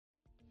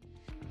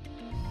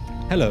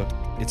Hello,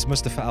 it's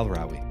Mustafa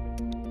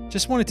Al-Rawi.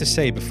 Just wanted to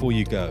say before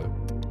you go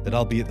that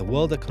I'll be at the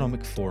World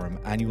Economic Forum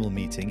annual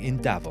meeting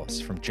in Davos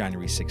from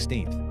January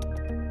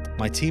 16th.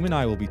 My team and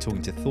I will be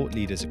talking to thought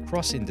leaders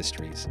across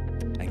industries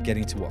and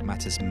getting to what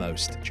matters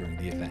most during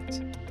the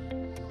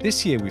event.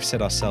 This year we've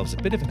set ourselves a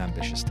bit of an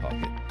ambitious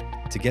target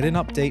to get an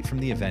update from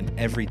the event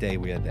every day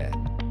we are there.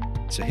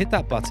 So hit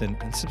that button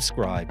and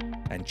subscribe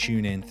and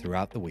tune in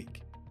throughout the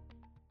week.